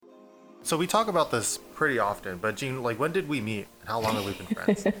So we talk about this pretty often, but Jean, like, when did we meet? And how long have we been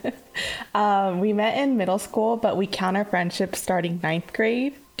friends? We met in middle school, but we count our friendship starting ninth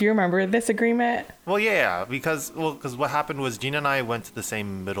grade. Do you remember this agreement? Well, yeah, because what happened was Jean and I went to the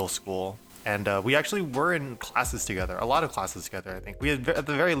same middle school, and we actually were in classes together, a lot of classes together. I think we had, at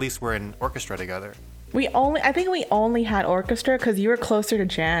the very least, were in orchestra together. I think we only had orchestra because you were closer to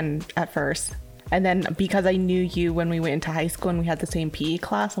Jan at first. And then because I knew you when we went into high school and we had the same PE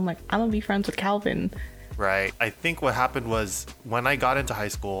class, I'm like, I'm gonna be friends with Calvin. Right. I think what happened was when I got into high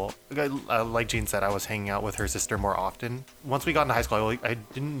school, like Jean said, I was hanging out with her sister more often. Once we got into high school, I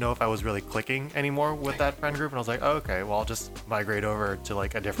didn't know if I was really clicking anymore with that friend group. And I was like, oh, okay, well, I'll just migrate over to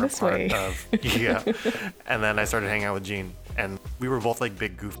like a different part of, yeah. And then I started hanging out with Jean. And we were both like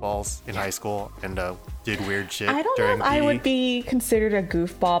big goofballs in high school and did weird shit. I don't know if I would be considered a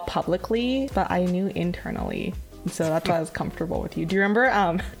goofball publicly, but I knew internally. So that's why I was comfortable with you. Do you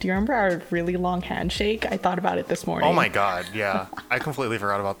remember our really long handshake? I thought about it this morning. Oh my God, yeah. I completely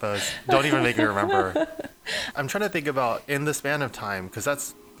forgot about those. Don't even make me remember. I'm trying to think about in the span of time, because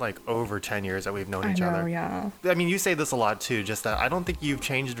that's like over 10 years that we've known each other. Yeah. I mean, you say this a lot too, just that I don't think you've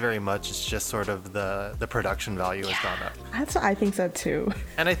changed very much. It's just sort of the production value has gone up. I think so too.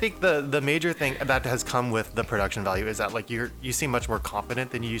 And I think the major thing that has come with the production value is that like you seem much more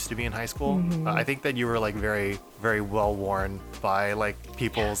confident than you used to be in high school. Mm-hmm. I think that you were like very, very well worn by like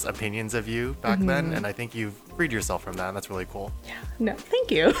people's opinions of you back then. And I think you've freed yourself from that. And that's really cool. Yeah. No,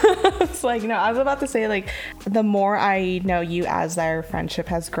 thank you. It's like, no, I was about to say like the more I know you as our friendship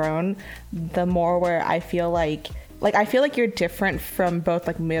has grown, the more where I feel like you're different from both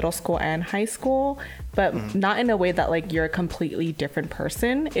like middle school and high school, but not in a way that like you're a completely different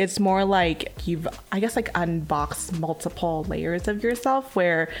person. It's more like you've, I guess, like unboxed multiple layers of yourself,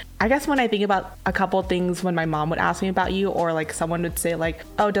 where I guess when I think about a couple things when my mom would ask me about you, or like someone would say like,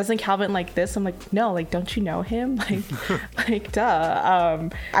 oh, doesn't Calvin like this? I'm like, no, like, don't you know him? Like duh.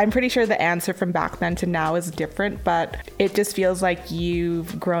 I'm pretty sure the answer from back then to now is different, but it just feels like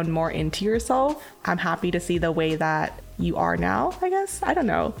you've grown more into yourself. I'm happy to see the way that you are now, I guess. I don't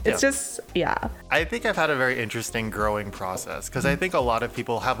know. It's just, yeah. I think I've had a very interesting growing process, because I think a lot of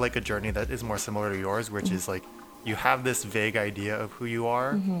people have like a journey that is more similar to yours, which is like you have this vague idea of who you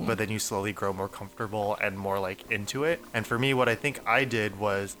are, but then you slowly grow more comfortable and more like into it. And for me, what I think I did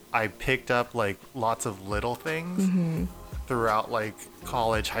was I picked up like lots of little things throughout like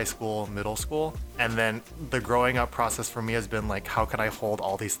college, high school, middle school. And then the growing up process for me has been like, how can I hold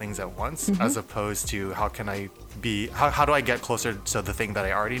all these things at once, as opposed to how can I be, how do I get closer to the thing that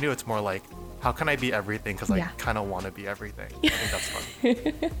I already knew? It's more like, how can I be everything? Because I kind of want to be everything. I think that's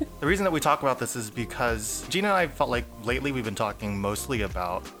fun. The reason that we talk about this is because Gina and I felt like lately we've been talking mostly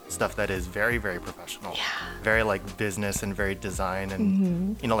about stuff that is very, very professional, very like business and very design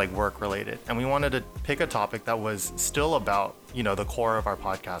and, you know, like work related. And we wanted to pick a topic that was still about, you know, the core of our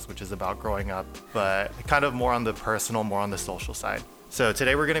podcast, which is about growing up, but kind of more on the personal, more on the social side. So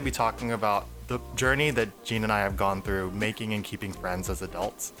today we're going to be talking about the journey that Jean and I have gone through making and keeping friends as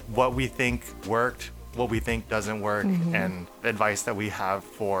adults, what we think worked, what we think doesn't work, and advice that we have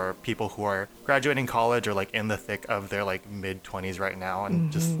for people who are graduating college or like in the thick of their like mid-20s right now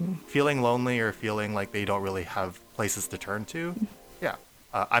and just feeling lonely or feeling like they don't really have places to turn to. Yeah.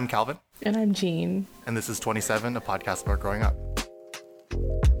 I'm Calvin. And I'm Jean. And this is 27, a podcast about growing up.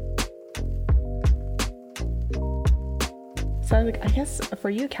 So I guess for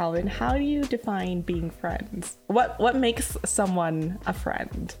you, Calvin, how do you define being friends? What makes someone a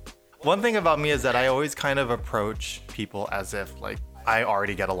friend? One thing about me is that I always kind of approach people as if like I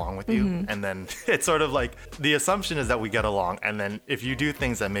already get along with you. And then it's sort of like the assumption is that we get along. And then if you do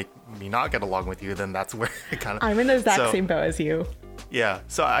things that make me not get along with you, then that's where it kind of... I'm in the exact same boat as you. Yeah.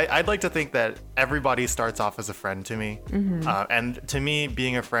 So I'd like to think that everybody starts off as a friend to me. And to me,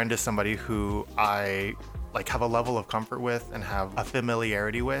 being a friend is somebody who I like have a level of comfort with and have a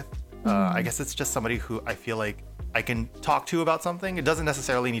familiarity with. I guess it's just somebody who I feel like I can talk to about something. It doesn't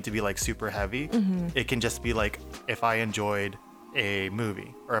necessarily need to be like super heavy. It can just be like if I enjoyed a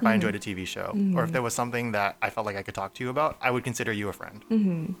movie or if I enjoyed a TV show or if there was something that I felt like I could talk to you about, I would consider you a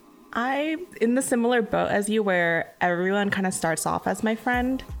friend. I'm in the similar boat as you, where everyone kind of starts off as my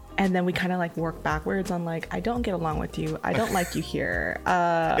friend. And then we kind of like work backwards on like, I don't get along with you. I don't like you here.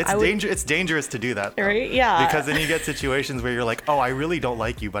 It's dangerous to do that, though. Right? Yeah. Because then you get situations where you're like, oh, I really don't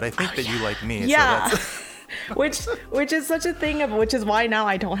like you, but I think that you like me. Yeah. So which is such a thing of, which is why now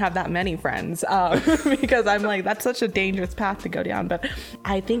I don't have that many friends, because I'm like, that's such a dangerous path to go down. But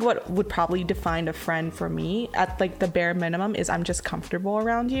I think what would probably define a friend for me at like the bare minimum is I'm just comfortable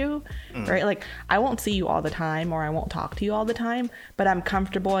around you, right? Like I won't see you all the time or I won't talk to you all the time, but I'm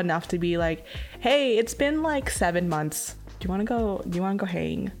comfortable enough to be like, hey, it's been like 7 months. Do you want to go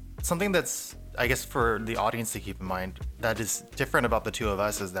hang? Something that's, I guess, for the audience to keep in mind that is different about the two of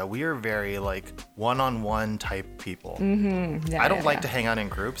us is that we are very like one-on-one type people. I don't like to hang out in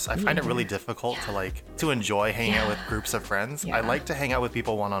groups. I find it really difficult to enjoy hanging out with groups of friends. I like to hang out with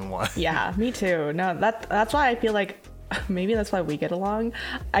people one-on-one. Yeah, me too. No, that's why I feel like maybe that's why we get along.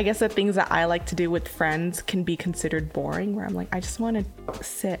 I guess the things that I like to do with friends can be considered boring, where I'm like, I just want to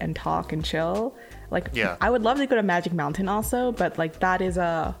sit and talk and chill. Like, yeah. I would love to go to Magic Mountain also, but like that is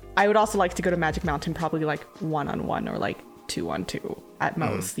I would also like to go to Magic Mountain probably like 1-on-1 or like 2-on-2 at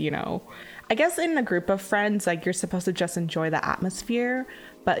most, you know. I guess in a group of friends, like you're supposed to just enjoy the atmosphere.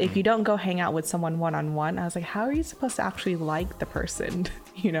 But if you don't go hang out with someone 1-on-1, I was like, how are you supposed to actually like the person?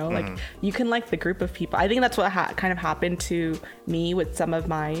 You know, like you can like the group of people. I think that's what kind of happened to me with some of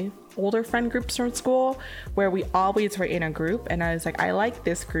my older friend groups from school, where we always were in a group. And I was like, I like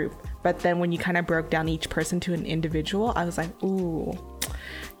this group. But then when you kind of broke down each person to an individual, I was like, ooh,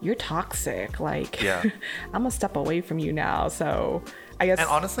 you're toxic. Like, yeah. I'm gonna step away from you now. So I guess. And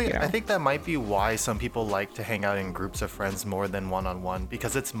honestly, you know, I think that might be why some people like to hang out in groups of friends more than one-on-one,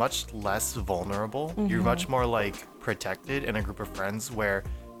 because it's much less vulnerable. You're much more like protected in a group of friends, where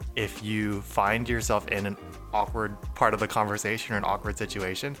if you find yourself in an awkward part of the conversation or an awkward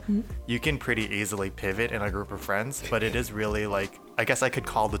situation, you can pretty easily pivot in a group of friends. But it is really like, I guess I could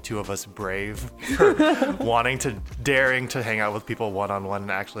call the two of us brave for daring to hang out with people one-on-one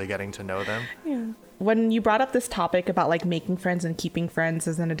and actually getting to know them. Yeah. When you brought up this topic about like making friends and keeping friends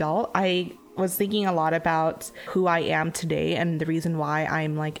as an adult, I was thinking a lot about who I am today, and the reason why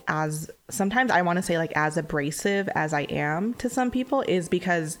I'm like, as sometimes I want to say like as abrasive as I am to some people is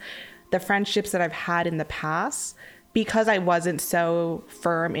because the friendships that I've had in the past, because I wasn't so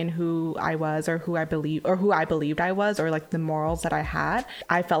firm in who I was or who I believed I was, or like the morals that I had,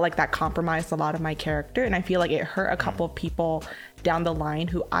 I felt like that compromised a lot of my character. And I feel like it hurt a couple of people down the line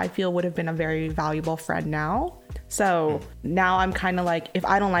who I feel would have been a very valuable friend now. So now I'm kind of like, if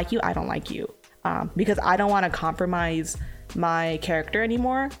I don't like you, I don't like you. Because I don't want to compromise my character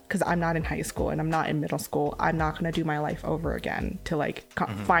anymore, because I'm not in high school and I'm not in middle school. I'm not going to do my life over again to like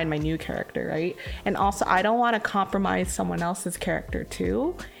find my new character, right? And also I don't want to compromise someone else's character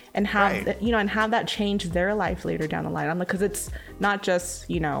too, and have you know, and have that change their life later down the line. I'm like, because it's not just,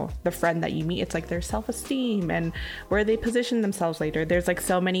 you know, the friend that you meet, it's like their self-esteem and where they position themselves later. There's like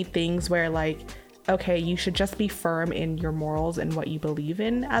so many things where like, okay, you should just be firm in your morals and what you believe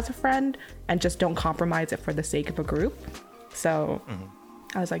in as a friend, and just don't compromise it for the sake of a group. So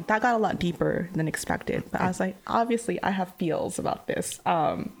I was like, that got a lot deeper than expected. But I was like, obviously I have feels about this.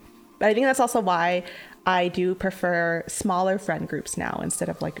 But I think that's also why I do prefer smaller friend groups now instead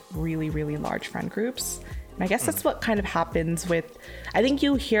of like really, really large friend groups. And I guess that's what kind of happens with, I think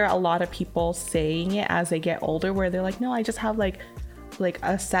you hear a lot of people saying it as they get older, where they're like, no, I just have like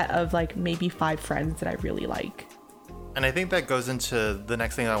a set of like maybe 5 friends that I really like. And I think that goes into the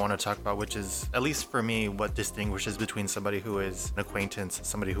next thing I want to talk about, which is, at least for me, what distinguishes between somebody who is an acquaintance,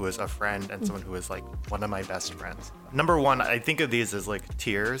 somebody who is a friend, and someone who is like one of my best friends. Number one, I think of these as like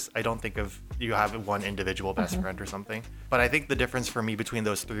tiers. I don't think of you have one individual best friend or something. But I think the difference for me between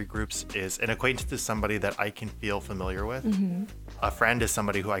those 3 groups is an acquaintance is somebody that I can feel familiar with. A friend is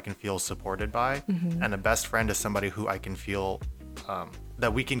somebody who I can feel supported by. And a best friend is somebody who I can feel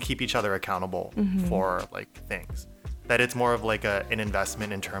that we can keep each other accountable for like things. That it's more of like an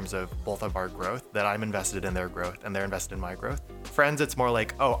investment in terms of both of our growth, that I'm invested in their growth and they're invested in my growth. Friends, it's more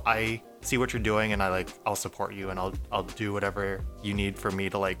like, oh, I see what you're doing and I'll support you and I'll do whatever you need for me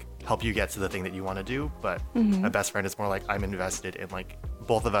to like help you get to the thing that you want to do. But a best friend is more like, I'm invested in like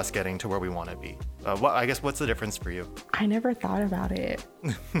both of us getting to where we want to be. I guess what's the difference for you? I never thought about it.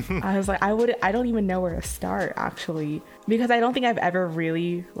 I was like, I don't even know where to start actually, because I don't think I've ever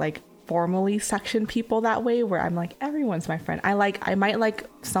really like formally section people that way, where I'm like, everyone's my friend. I might like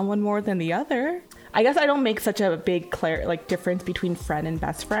someone more than the other. I guess I don't make such a big difference between friend and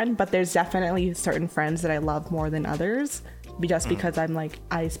best friend, but there's definitely certain friends that I love more than others, just because I'm like,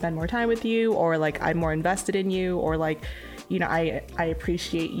 I spend more time with you, or like I'm more invested in you, or like, you know, I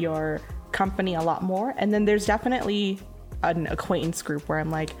appreciate your company a lot more. And then there's definitely an acquaintance group where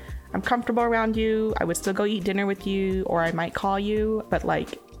I'm like, I'm comfortable around you, I would still go eat dinner with you, or I might call you, but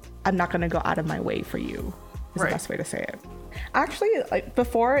like I'm not going to go out of my way for you, is the best way to say it. Actually, like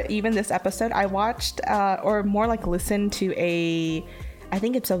before even this episode, I watched or more like listened to I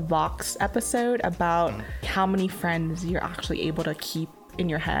think it's a Vox episode about how many friends you're actually able to keep in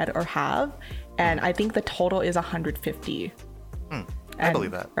your head or have, and I think the total is 150. I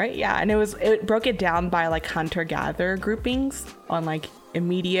believe that. Right? Yeah, and it broke it down by like hunter-gatherer groupings on like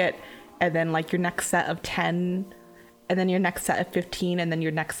immediate, and then like your next set of 10, and then your next set of 15, and then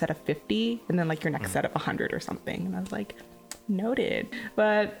your next set of 50, and then like your next set of 100 or something. And I was like, noted.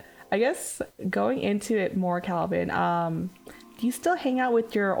 But I guess going into it more, Calvin, do you still hang out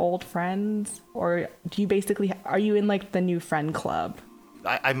with your old friends, or do you basically, are you in like the new friend club?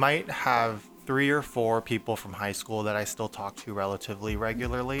 I might have 3 or 4 people from high school that I still talk to relatively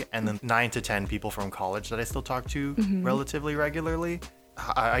regularly, and then 9 to 10 people from college that I still talk to relatively regularly.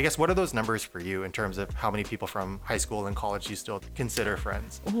 I guess, what are those numbers for you in terms of how many people from high school and college you still consider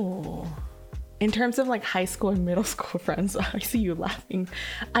friends? Oh, in terms of like high school and middle school friends, I see you laughing.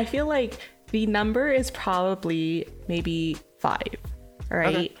 I feel like the number is probably maybe 5,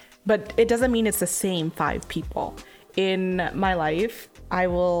 right? Okay. But it doesn't mean it's the same 5 people. In my life, I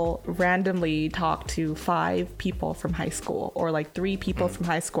will randomly talk to 5 people from high school, or like 3 people from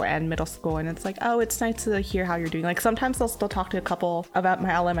high school and middle school, and it's like, oh, it's nice to hear how you're doing. Like sometimes I'll still talk to a couple about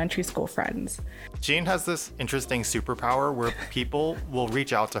my elementary school friends. Jean has this interesting superpower where people will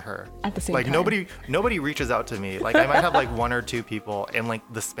reach out to her at the same time. Like nobody reaches out to me. Like I might have like 1 or 2 people in like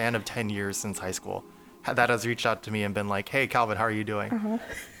the span of 10 years since high school that has reached out to me and been like, hey, Calvin, how are you doing?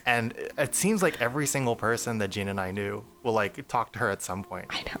 And it seems like every single person that Jean and I knew will like talk to her at some point.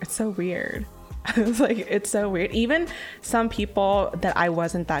 I know, it's so weird. It's like, it's so weird. Even some people that I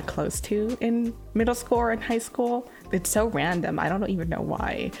wasn't that close to in middle school or in high school, it's so random. I don't even know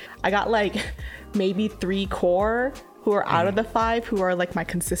why. I got like maybe 3 core who are out of the 5 who are like my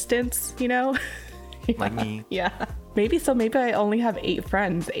consistents, you know? Yeah. Like me. Yeah. Maybe I only have 8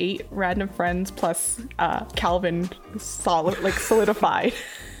 friends, 8 random friends plus Calvin solidified.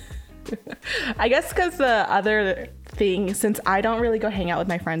 I guess because the other thing, since I don't really go hang out with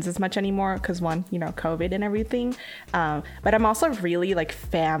my friends as much anymore, because one, COVID and everything, but I'm also really like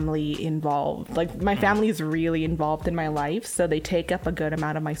family involved. Like my family is really involved in my life, so they take up a good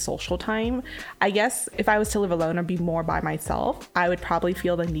amount of my social time. I guess if I was to live alone or be more by myself, I would probably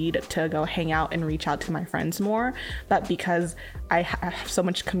feel the need to go hang out and reach out to my friends more. But because I have so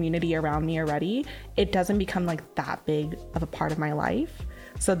much community around me already, it doesn't become like that big of a part of my life.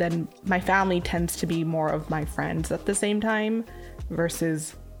 So then my family tends to be more of my friends at the same time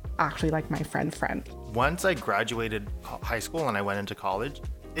versus actually like my friend. Once I graduated high school and I went into college,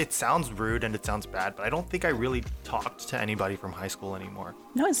 it sounds rude and it sounds bad, but I don't think I really talked to anybody from high school anymore.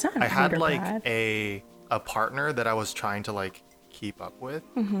 No, it's not. I had like a partner that I was trying to like keep up with.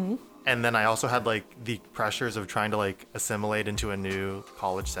 And then I also had like the pressures of trying to like assimilate into a new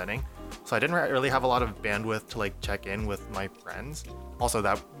college setting. So I didn't really have a lot of bandwidth to like check in with my friends. Also,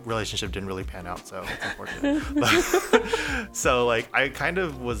 that relationship didn't really pan out, so it's unfortunate. So like I kind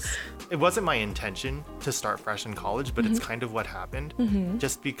of it wasn't my intention to start fresh in college, but it's kind of what happened.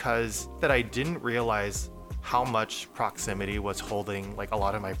 Just because that I didn't realize how much proximity was holding like a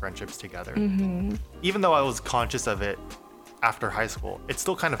lot of my friendships together. Even though I was conscious of it after high school, it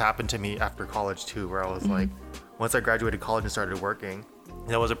still kind of happened to me after college too, where I was like, once I graduated college and started working,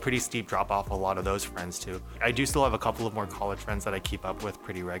 there was a pretty steep drop off a lot of those friends too. I do still have a couple of more college friends that I keep up with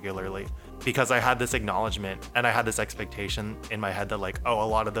pretty regularly because I had this acknowledgement and I had this expectation in my head that like, oh, a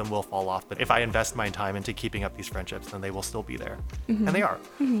lot of them will fall off, but if I invest my time into keeping up these friendships, then they will still be there. And they are.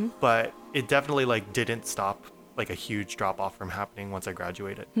 But it definitely like didn't stop like a huge drop off from happening once I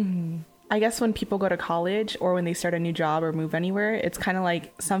graduated. I guess when people go to college or when they start a new job or move anywhere, it's kind of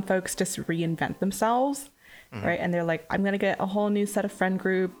like some folks just reinvent themselves. Right. And they're like, I'm going to get a whole new set of friend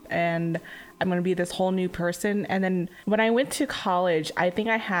group and I'm going to be this whole new person. And then when I went to college, I think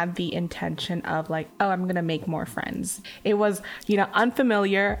I had the intention of like, oh, I'm going to make more friends. It was,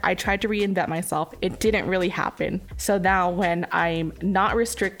 unfamiliar. I tried to reinvent myself. It didn't really happen. So now when I'm not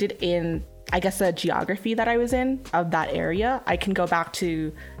restricted in, I guess, the geography that I was in of that area, I can go back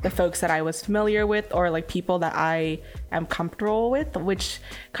to the folks that I was familiar with or like people that I am comfortable with, which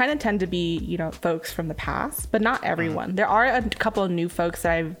kind of tend to be, folks from the past, but not everyone. There are a couple of new folks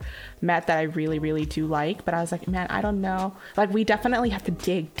that I've met that I really, really do like, but I was like, man, I don't know. Like we definitely have to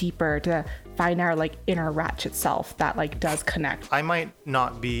dig deeper to find our like inner ratchet self that like does connect. I might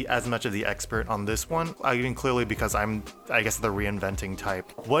not be as much of the expert on this one. I mean, clearly because I'm, I guess, the reinventing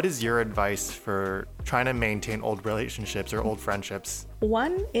type. What is your advice for trying to maintain old relationships or old friendships?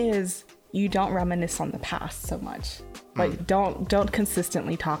 One is you don't reminisce on the past so much. Like don't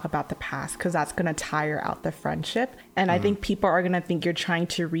consistently talk about the past, because that's going to tire out the friendship. And I think people are going to think you're trying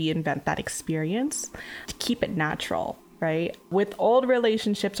to reinvent that experience to keep it natural, right? With old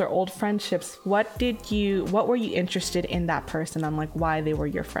relationships or old friendships, what were you interested in that person and like why they were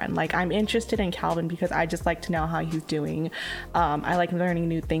your friend? Like, I'm interested in Calvin because I just like to know how he's doing. I like learning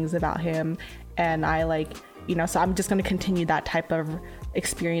new things about him, and I like, so I'm just going to continue that type of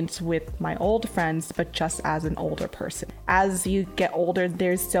experience with my old friends, but just as an older person. As you get older,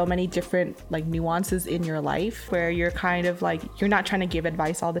 there's so many different like nuances in your life where you're kind of like, you're not trying to give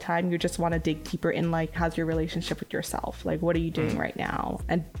advice all the time. You just want to dig deeper in like, how's your relationship with yourself? Like, what are you doing right now?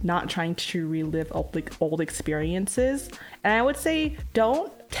 And not trying to relive old experiences. And I would say,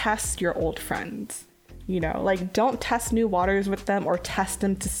 don't test your old friends. Like, don't test new waters with them or test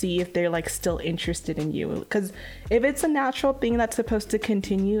them to see if they're like still interested in you. Because if it's a natural thing that's supposed to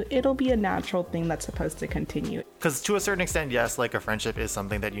continue, it'll be a natural thing that's supposed to continue. Because to a certain extent, yes, like a friendship is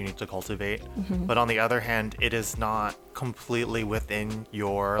something that you need to cultivate. But on the other hand, it is not completely within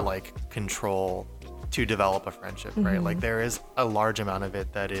your like control to develop a friendship, right? Like, there is a large amount of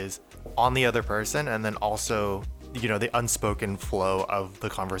it that is on the other person, and then also the unspoken flow of the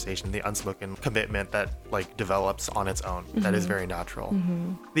conversation, the unspoken commitment that like develops on its own. That is very natural.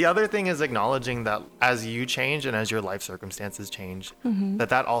 The other thing is acknowledging that as you change and as your life circumstances change,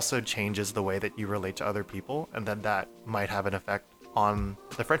 that also changes the way that you relate to other people, and that might have an effect on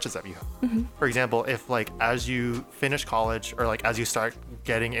the friendships that you have. For example, if like as you finish college or like as you start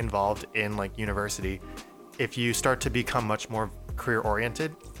getting involved in like university, if you start to become much more career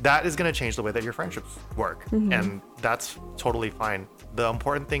oriented, that is going to change the way that your friendships work. And that's totally fine. The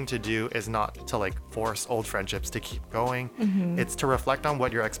important thing to do is not to like force old friendships to keep going. It's to reflect on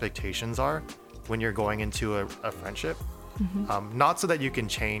what your expectations are when you're going into a friendship. Not so that you can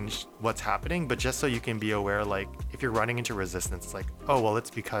change what's happening, but just so you can be aware, like if you're running into resistance, it's like, oh, well,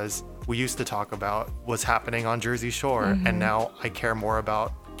 it's because we used to talk about what's happening on Jersey Shore, and now I care more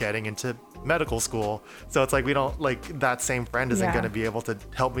about getting into medical school. So it's like, we don't like, that same friend isn't going to be able to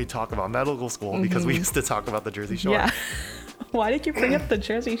help me talk about medical school because we used to talk about the Jersey Shore. Yeah. Why did you bring up the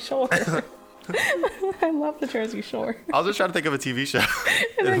Jersey Shore? I love the Jersey Shore. I was just trying to think of a TV show.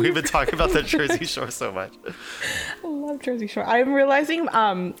 We've been talking about the Jersey Shore so much. I love Jersey Shore. I'm realizing,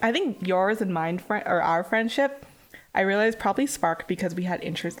 I think yours and mine, or our friendship, I realized probably sparked because we had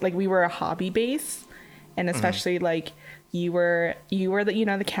interest, like we were a hobby base, and especially like you were the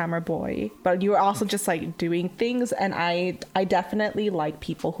the camera boy, but you were also just like doing things, and I definitely like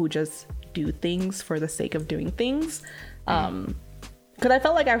people who just do things for the sake of doing things, because I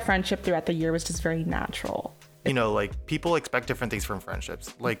felt like our friendship throughout the year was just very natural. Like people expect different things from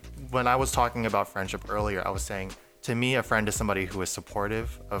friendships. Like when I was talking about friendship earlier, I was saying, to me, a friend is somebody who is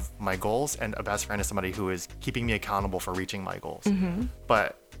supportive of my goals, and a best friend is somebody who is keeping me accountable for reaching my goals.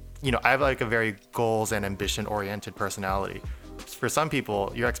 But I have like a very goals and ambition oriented personality. For some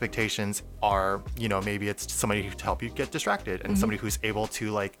people, your expectations are, maybe it's somebody to help you get distracted, and somebody who's able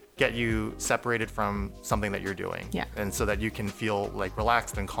to like get you separated from something that you're doing. Yeah. And so that you can feel like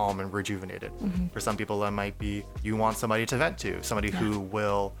relaxed and calm and rejuvenated. For some people, that might be you want somebody to vent to, somebody who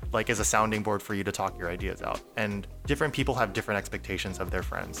will like is a sounding board for you to talk your ideas out. And different people have different expectations of their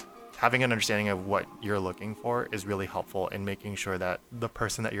friends. Having an understanding of what you're looking for is really helpful in making sure that the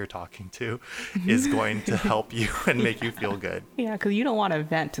person that you're talking to is going to help you and make you feel good. Yeah, because you don't want to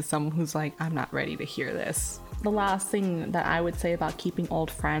vent to someone who's like, I'm not ready to hear this. The last thing that I would say about keeping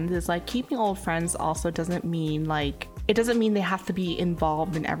old friends is like keeping old friends also doesn't mean like, it doesn't mean they have to be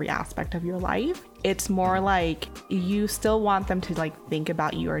involved in every aspect of your life. It's more like you still want them to like think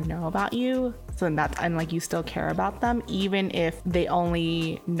about you or know about you. So and like you still care about them, even if they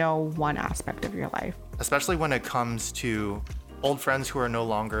only know one aspect of your life. Especially when it comes to old friends who are no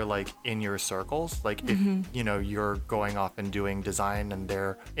longer like in your circles. Like if you're going off and doing design and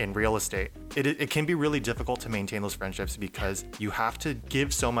they're in real estate, it can be really difficult to maintain those friendships because you have to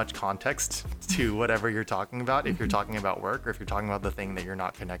give so much context to whatever you're talking about. If you're talking about work or if you're talking about the thing that you're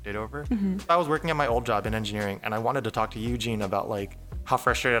not connected over. I was working at my old job in engineering, and I wanted to talk to Eugene about like how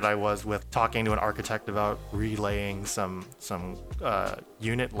frustrated I was with talking to an architect about relaying some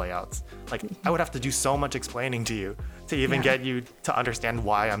unit layouts. Like I would have to do so much explaining to you to even get you to understand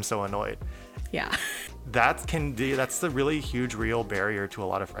why I'm so annoyed. Yeah. That's the really huge real barrier to a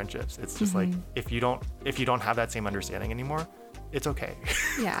lot of friendships. It's just like if you don't have that same understanding anymore, it's okay.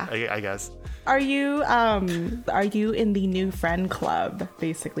 Yeah. I guess. Are you in the new friend club,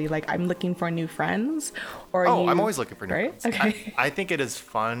 basically? Like, I'm looking for new friends? Or I'm always looking for new friends. Okay. I think it is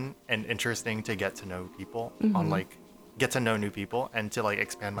fun and interesting to get to know people on like get to know new people and to like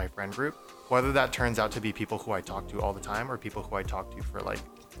expand my friend group, whether that turns out to be people who I talk to all the time or people who I talk to for like,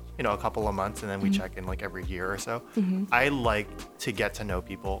 you know, a couple of months and then we check in like every year or so. I like to get to know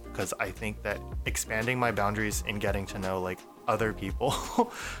people because I think that expanding my boundaries and getting to know like other people,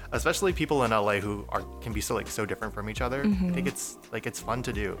 especially people in LA who can be so different from each other. I think it's fun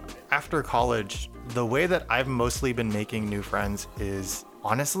to do. After college, the way that I've mostly been making new friends is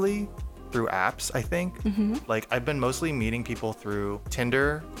honestly through apps, I think. Like I've been mostly meeting people through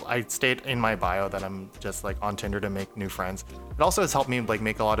Tinder. I state in my bio that I'm just like on Tinder to make new friends. It also has helped me like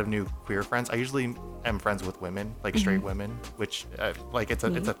make a lot of new queer friends. I usually am friends with women, like straight women, which like it's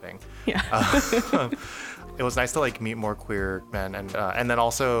a thing. Yeah. It was nice to like meet more queer men and then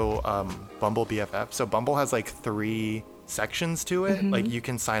also Bumble BFF. So Bumble has like 3 sections to it. Like you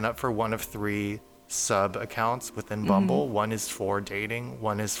can sign up for one of 3 sub accounts within Bumble. One is for dating,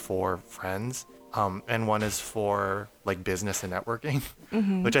 one is for friends, and one is for like business and networking,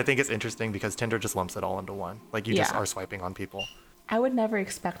 which I think is interesting because Tinder just lumps it all into one. Like you just are swiping on people. I would never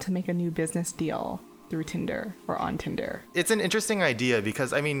expect to make a new business deal through Tinder or on Tinder. It's an interesting idea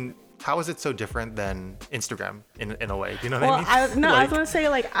because I mean, how is it so different than Instagram in a way? You know what I mean? I was gonna say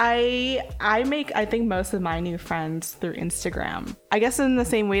like I make I think most of my new friends through Instagram. I guess in the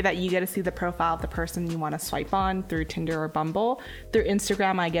same way that you get to see the profile of the person you want to swipe on through Tinder or Bumble, through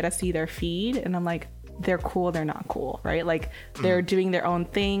Instagram I get to see their feed and I'm like, they're cool, they're not cool, right? Like they're doing their own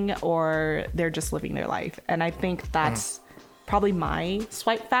thing or they're just living their life. And I think that's probably my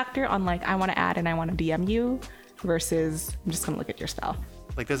swipe factor on like I want to add and I want to DM you versus I'm just gonna look at your stuff.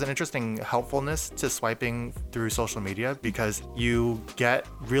 Like there's an interesting helpfulness to swiping through social media because you get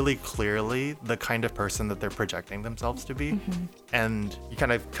really clearly the kind of person that they're projecting themselves to be. And you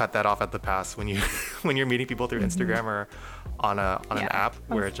kind of cut that off at the pass when you're meeting people through Instagram or on an app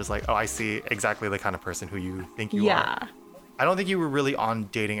where it's just like, oh, I see exactly the kind of person who you think you are. I don't think you were really on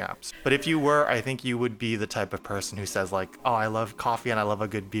dating apps, but if you were, I think you would be the type of person who says like, oh, I love coffee and I love a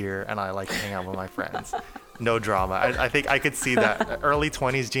good beer and I like to hang out with my friends. No drama. I think I could see that. Early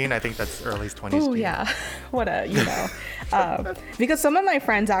 20s Jean, I think that's early 20s Jean. Oh, yeah. What a, you know. Because some of my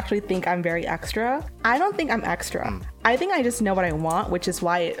friends actually think I'm very extra. I don't think I'm extra. I think I just know what I want, which is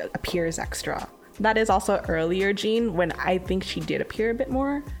why it appears extra. That is also earlier Jean when I think she did appear a bit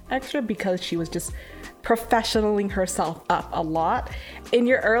more extra because she was just professionaling herself up a lot. In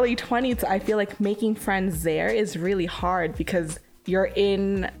your early 20s, I feel like making friends there is really hard because you're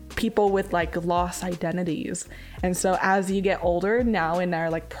in people with like lost identities. And so as you get older now in our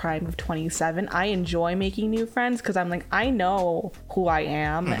like prime of 27, I enjoy making new friends because I'm like, I know who I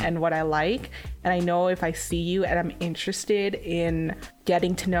am and what I like. And I know if I see you and I'm interested in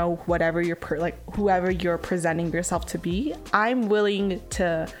getting to know whatever whoever you're presenting yourself to be, I'm willing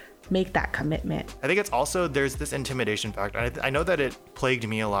to make that commitment. I think it's also, there's this intimidation factor. I know that it plagued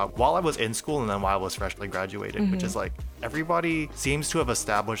me a lot while I was in school and then while I was freshly graduated, which is like everybody seems to have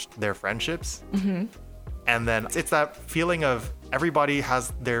established their friendships. And then it's that feeling of everybody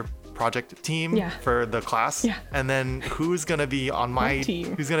has their project team for the class. And then who's going to be on my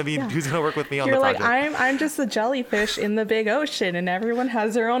team? Who's going to work with me on the project? You're like, I'm just a jellyfish in the big ocean and everyone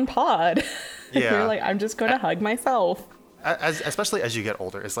has their own pod. You're like, I'm just going to hug myself. Especially as you get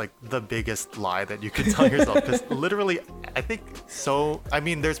older, it's like the biggest lie that you could tell yourself because literally I think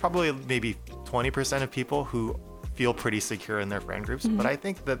there's probably maybe 20% of people who feel pretty secure in their friend groups, but I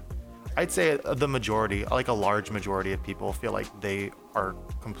think that I'd say the majority, like a large majority of people, feel like they are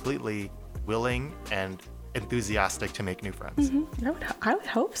completely willing and enthusiastic to make new friends. I would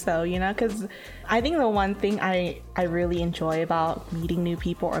hope so, you know, because I think the one thing I really enjoy about meeting new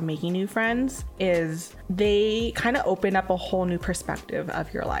people or making new friends is they kind of open up a whole new perspective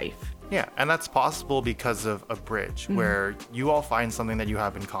of your life. Yeah, and that's possible because of a bridge where you all find something that you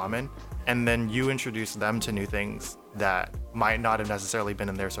have in common and then you introduce them to new things that might not have necessarily been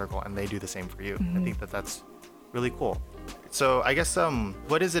in their circle and they do the same for you. I think that that's really cool. So I guess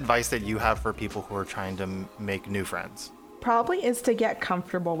what is advice that you have for people who are trying to make new friends? Probably is to get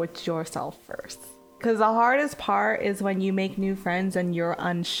comfortable with yourself first. Because the hardest part is when you make new friends and you're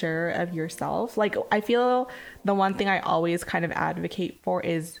unsure of yourself. Like, I feel the one thing I always kind of advocate for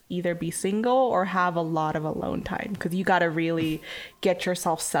is either be single or have a lot of alone time. Because you got to really get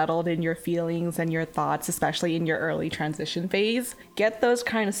yourself settled in your feelings and your thoughts, especially in your early transition phase. Get those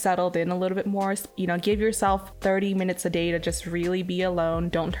kind of settled in a little bit more. You know, give yourself 30 minutes a day to just really be alone.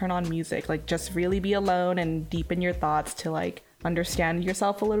 Don't turn on music. Like, just really be alone and deepen your thoughts to like understand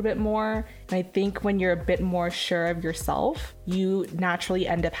yourself a little bit more. And I think when you're a bit more sure of yourself, you naturally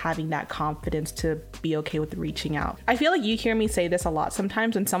end up having that confidence to be okay with reaching out. I feel like you hear me say this a lot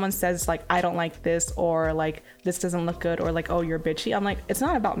sometimes when someone says like, I don't like this, or like, this doesn't look good, or like, oh, you're bitchy. I'm like, it's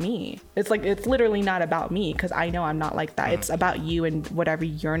not about me. It's like, it's literally not about me, because I know I'm not like that. It's about you and whatever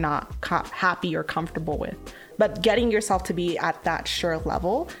you're not happy or comfortable with. But getting yourself to be at that sure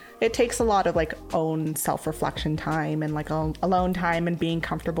level, it takes a lot of like own self-reflection time and like alone time and being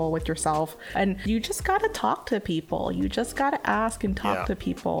comfortable with yourself. And you just gotta talk to people. You just gotta ask and talk to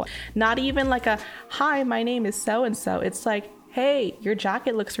people. Not even like a, hi, my name is so-and-so. It's like, hey, your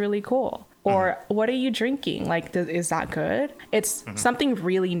jacket looks really cool. Or what are you drinking? Like, is that good? It's something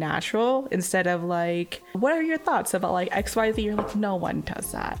really natural instead of like, what are your thoughts about like XYZ? You're like, no one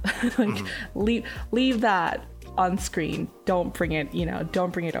does that. Like, leave that on screen. Don't bring it,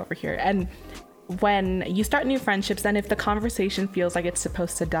 don't bring it over here. And when you start new friendships, then if the conversation feels like it's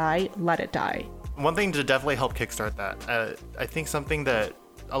supposed to die, let it die. One thing to definitely help kickstart that, I think something that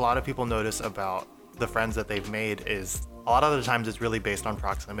a lot of people notice about the friends that they've made is a lot of the times it's really based on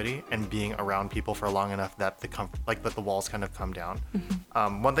proximity and being around people for long enough that the walls kind of come down.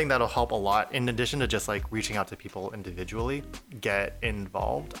 One thing that'll help a lot, in addition to just like reaching out to people individually, get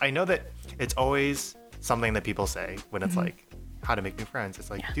involved. I know that it's always something that people say when it's like, how to make new friends. It's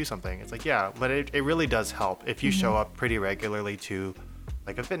like, do something. It's like, yeah, but it really does help if you show up pretty regularly to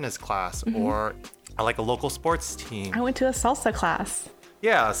like a fitness class or like a local sports team. I went to a salsa class.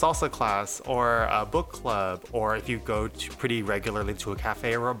 Yeah, a salsa class or a book club, or if you go to pretty regularly to a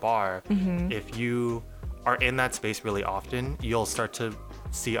cafe or a bar, if you are in that space really often, you'll start to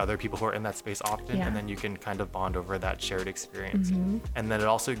see other people who are in that space often, and then you can kind of bond over that shared experience. And then it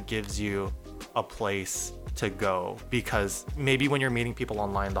also gives you a place to go, because maybe when you're meeting people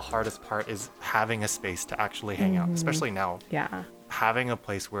online, the hardest part is having a space to actually hang out, especially now. Yeah. Having a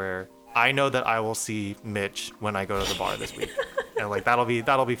place where I know that I will see Mitch when I go to the bar this week. And like that'll be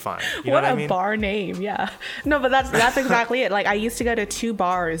fun. You know what I mean? Bar name, yeah. No, but that's exactly it. Like I used to go to 2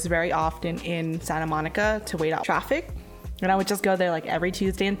 bars very often in Santa Monica to wait out traffic. And I would just go there like every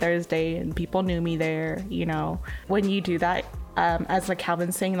Tuesday and Thursday, and people knew me there, When you do that, as like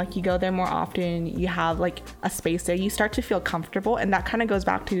Calvin's saying, like you go there more often, you have like a space there, you start to feel comfortable. And that kind of goes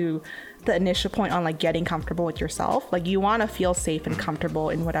back to the initial point on like getting comfortable with yourself. Like you want to feel safe and comfortable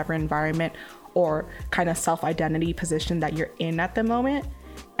in whatever environment or kind of self-identity position that you're in at the moment.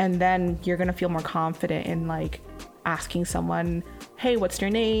 And then you're going to feel more confident in like asking someone, hey, what's your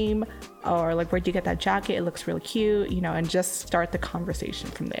name? Or like, where'd you get that jacket? It looks really cute, and just start the conversation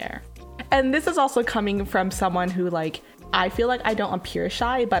from there. And this is also coming from someone who like, I feel like I don't appear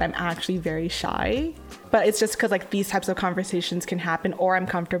shy, but I'm actually very shy. But it's just because like these types of conversations can happen, or I'm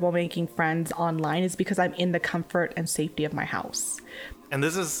comfortable making friends online is because I'm in the comfort and safety of my house. And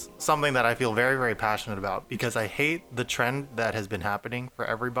this is something that I feel very, very passionate about, because I hate the trend that has been happening for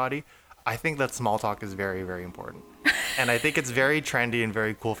everybody. I think that small talk is very, very important. And I think it's very trendy and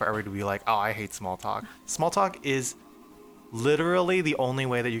very cool for everybody to be like, oh, I hate small talk. Small talk is literally the only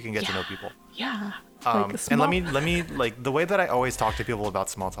way that you can get to know people. Yeah. And let me like, the way that I always talk to people about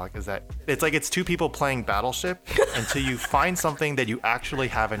small talk is that it's like it's 2 people playing Battleship until you find something that you actually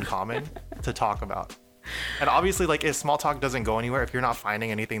have in common to talk about. And obviously, like, if small talk doesn't go anywhere, if you're not finding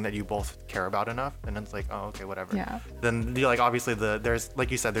anything that you both care about enough, then it's like, oh, okay, whatever. Yeah. Then you're like, obviously there's,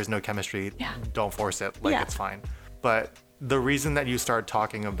 like you said, there's no chemistry. Yeah. Don't force it. Like, it's fine. But the reason that you start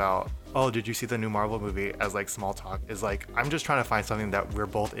talking about, oh, did you see the new Marvel movie, as like small talk is like, I'm just trying to find something that we're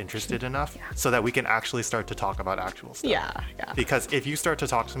both interested enough so that we can actually start to talk about actual stuff. Yeah. Because if you start to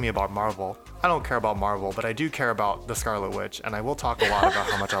talk to me about Marvel, I don't care about Marvel, but I do care about the Scarlet Witch, and I will talk a lot about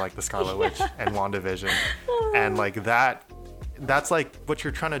how much I like the Scarlet Witch and WandaVision. And like that's like what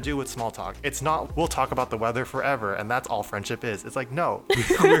you're trying to do with small talk. It's not, we'll talk about the weather forever and that's all friendship is. It's like, no,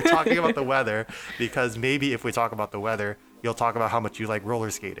 we're talking about the weather because maybe if we talk about the weather, you'll talk about how much you like roller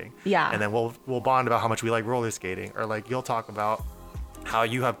skating. Yeah. And then we'll bond about how much we like roller skating. Or like you'll talk about how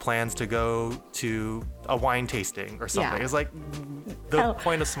you have plans to go to a wine tasting or something. Yeah. It's like the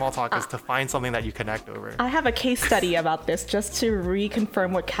point of small talk is to find something that you connect over. I have a case study about this just to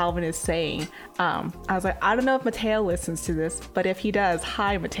reconfirm what Calvin is saying. I was like, I don't know if Mateo listens to this, but if he does,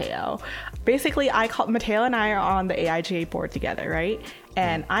 hi, Mateo. Basically, Mateo and I are on the AIGA board together, right?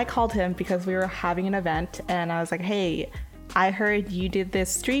 And I called him because we were having an event, and I was like, hey, I heard you did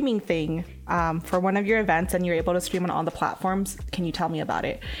this streaming thing for one of your events and you're able to stream on all the platforms. Can you tell me about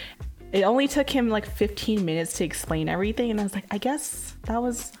it? It only took him like 15 minutes to explain everything. And I was like, I guess that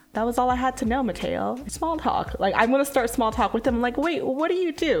was that was all I had to know, Mateo. Small talk. Like, I'm gonna start small talk with him. I'm like, wait, what do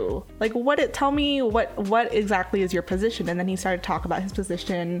you do? Like, tell me what exactly is your position? And then he started to talk about his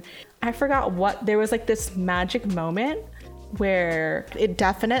position. I forgot there was like this magic moment where it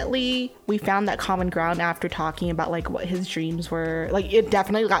definitely, we found that common ground after talking about like what his dreams were. Like, it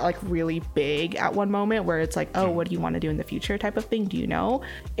definitely got like really big at one moment where it's like, oh, what do you want to do in the future type of thing? Do you know?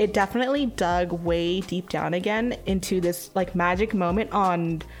 It definitely dug way deep down again into this like magic moment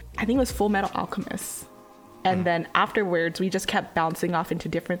on, I think it was Full Metal Alchemist. And then afterwards, we just kept bouncing off into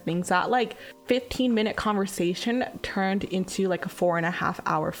different things. That like 15-minute conversation turned into like a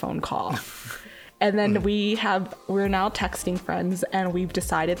 4.5-hour phone call. And then we're now texting friends, and we've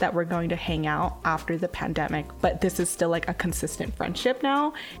decided that we're going to hang out after the pandemic. But this is still like a consistent friendship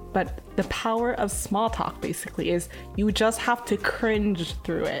now. But the power of small talk basically is you just have to cringe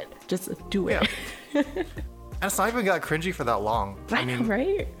through it. Just do it. Yeah. And it's not even got cringy for that long. I mean,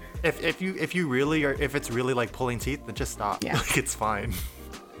 right? If you really are, if it's really like pulling teeth, then just stop. Yeah. Like, it's fine.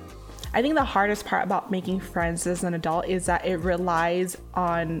 I think the hardest part about making friends as an adult is that it relies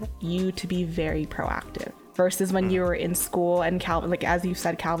on you to be very proactive versus when you were in school. And Calvin, like as you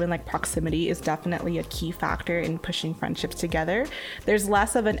said, Calvin, like proximity is definitely a key factor in pushing friendships together. There's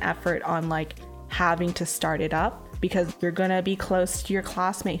less of an effort on like having to start it up because you're gonna be close to your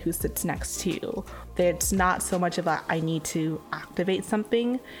classmate who sits next to you. It's not so much of a I need to activate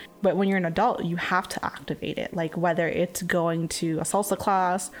something, but when you're an adult, you have to activate it. Like whether it's going to a salsa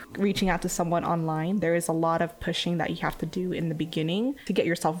class, reaching out to someone online, there is a lot of pushing that you have to do in the beginning to get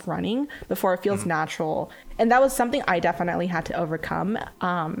yourself running before it feels natural. And that was something I definitely had to overcome.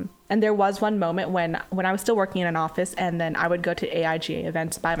 And there was one moment when I was still working in an office, and then I would go to AIGA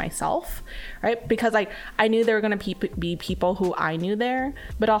events by myself, right? Because like I knew there were going to be people who I knew there,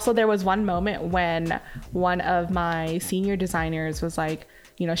 but also there was one moment when one of my senior designers was like,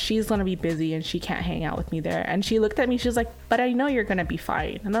 you know, she's going to be busy and she can't hang out with me there. And she looked at me, she was like, but I know you're going to be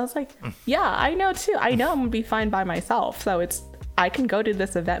fine. And I was like, yeah, I know too. I know I'm going to be fine by myself. So I can go to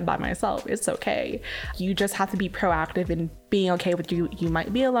this event by myself. It's okay. You just have to be proactive in being okay with you. You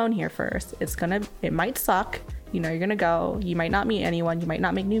might be alone here first. It might suck. You know, you're going to go. You might not meet anyone. You might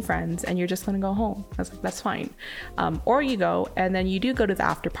not make new friends, and you're just going to go home. I was like, that's fine. Or you go, and then you do go to the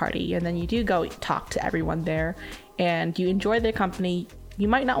after party, and then you do go talk to everyone there, and you enjoy their company. You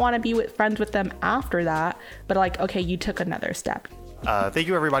might not want to be friends with them after that, but like, okay, you took another step. Thank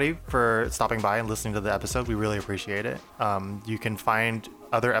you, everybody, for stopping by and listening to the episode. We really appreciate it. You can find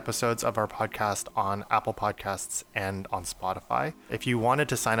other episodes of our podcast on Apple Podcasts and on Spotify. If you wanted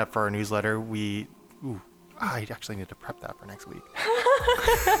to sign up for our newsletter, I actually need to prep that for next week.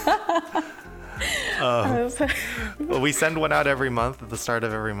 We send one out every month at the start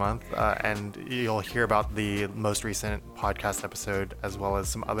of every month, and you'll hear about the most recent podcast episode as well as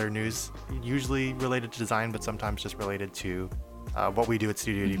some other news, usually related to design, but sometimes just related to what we do at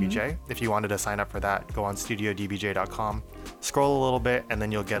Studio DBJ. If you wanted to sign up for that, go on studiodbj.com, scroll a little bit, and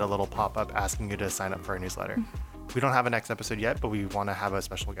then you'll get a little pop-up asking you to sign up for a newsletter. We don't have a next episode yet, but we want to have a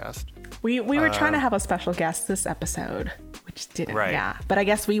special guest. We were trying to have a special guest this episode, which didn't. Right. Yeah, but I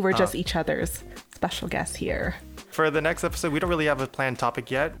guess we were just each other's special guest here. For the next episode, we don't really have a planned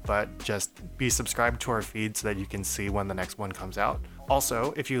topic yet, but just be subscribed to our feed so that you can see when the next one comes out.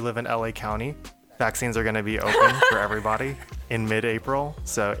 Also, if you live in LA County, vaccines are going to be open for everybody in mid-April.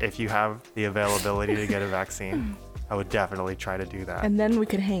 So if you have the availability to get a vaccine, I would definitely try to do that. And then we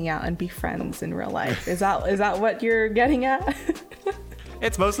could hang out and be friends in real life. Is that what you're getting at?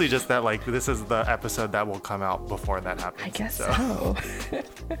 It's mostly just that, like, this is the episode that will come out before that happens. I guess so.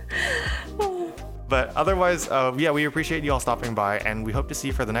 But otherwise, we appreciate you all stopping by, and we hope to see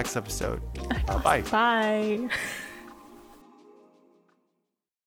you for the next episode. Bye. Bye.